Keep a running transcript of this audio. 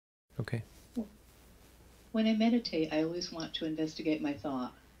Okay. When I meditate, I always want to investigate my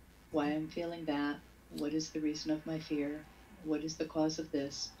thought, why I'm feeling that, what is the reason of my fear, what is the cause of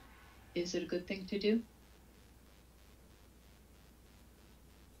this. Is it a good thing to do?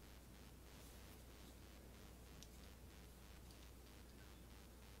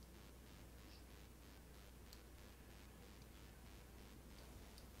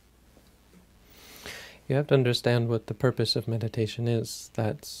 You have to understand what the purpose of meditation is.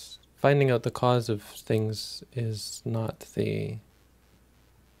 That's finding out the cause of things is not the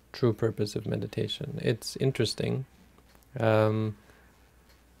true purpose of meditation. It's interesting, um,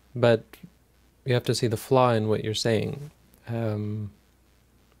 but you have to see the flaw in what you're saying. The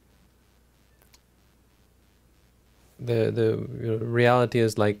reality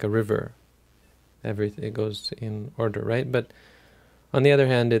is like a river. Everything goes in order, right? But on the other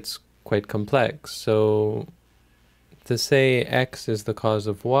hand, it's quite complex. So to say X is the cause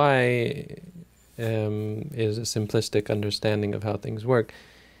of Y is a simplistic understanding of how things work.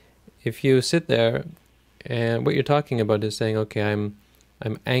 If you sit there, and what you're talking about is saying, okay, I'm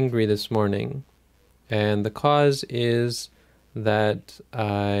angry this morning, and the cause is that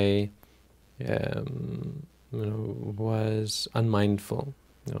I was unmindful,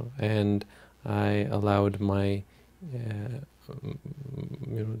 and I allowed my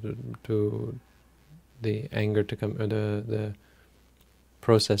to the anger to come, the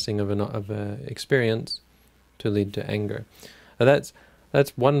processing of a experience to lead to anger. That's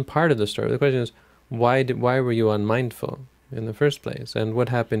one part of the story. The question is, why were you unmindful in the first place, and what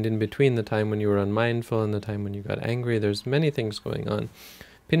happened in between the time when you were unmindful and the time when you got angry? There's many things going on.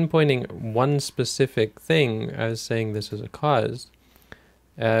 Pinpointing one specific thing as saying this is a cause,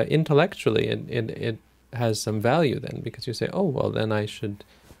 intellectually it has some value then, because you say, oh, well, then I should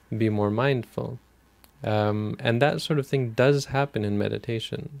be more mindful. And that sort of thing does happen in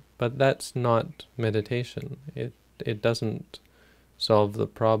meditation, but that's not meditation. It doesn't solve the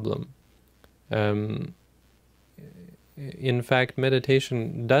problem. In fact,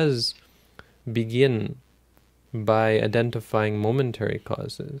 meditation does begin by identifying momentary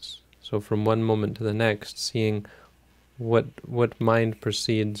causes. So from one moment to the next, seeing what mind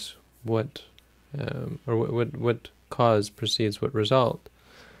precedes what, or what cause precedes what result.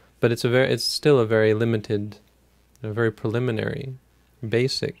 But it's still a very limited, a very preliminary,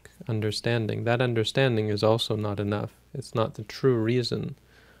 basic understanding. That understanding is also not enough. It's not the true reason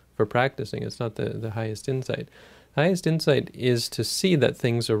for practicing. It's not the highest insight. The highest insight is to see that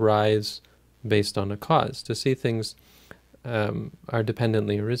things arise based on a cause, to see things are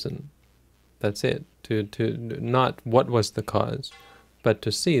dependently arisen. That's it. To not what was the cause, but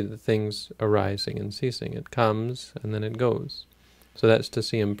to see the things arising and ceasing. It comes and then it goes. So that's to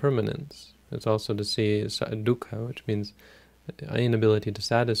see impermanence. It's also to see dukkha, which means inability to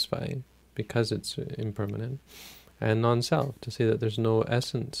satisfy because it's impermanent, and non-self, to see that there's no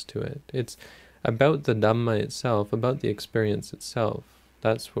essence to it. It's about the Dhamma itself, about the experience itself.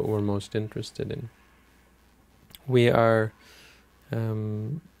 That's what we're most interested in. We are,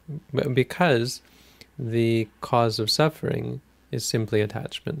 because the cause of suffering is simply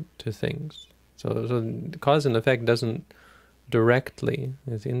attachment to things. So cause and effect doesn't directly,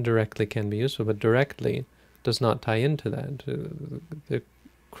 as indirectly can be useful, but directly does not tie into that. The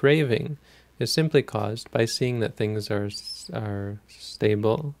craving is simply caused by seeing that things are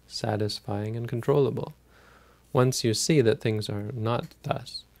stable, satisfying, and controllable. Once you see that things are not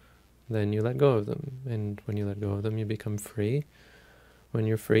thus, then you let go of them. And when you let go of them, you become free. When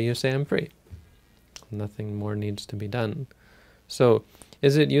you're free, you say, I'm free. Nothing more needs to be done. So,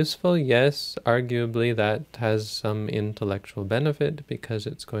 is it useful? Yes, arguably that has some intellectual benefit, because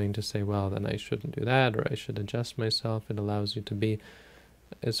it's going to say, well, then I shouldn't do that, or I should adjust myself. It allows you to be,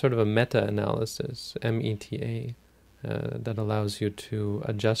 it's sort of a meta-analysis, M-E-T-A, that allows you to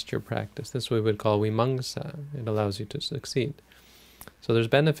adjust your practice. This we would call vimamsa. It allows you to succeed. So there's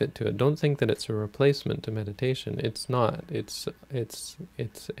benefit to it. Don't think that it's a replacement to meditation. It's not. It's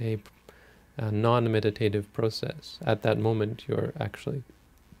a non-meditative process. At that moment, you're actually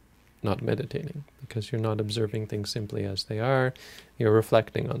not meditating, because you're not observing things simply as they are. You're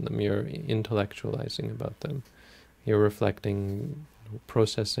reflecting on them. You're intellectualizing about them. You're reflecting,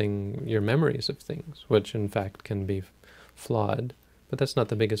 processing your memories of things, which in fact can be flawed. But that's not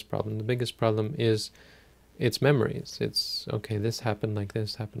the biggest problem. The biggest problem is its memories. It's, okay, this happened like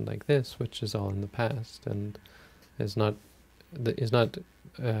this, which is all in the past, and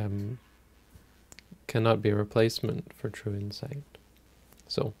cannot be a replacement for true insight.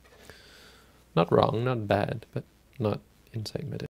 So, not wrong, not bad, but not insight meditation.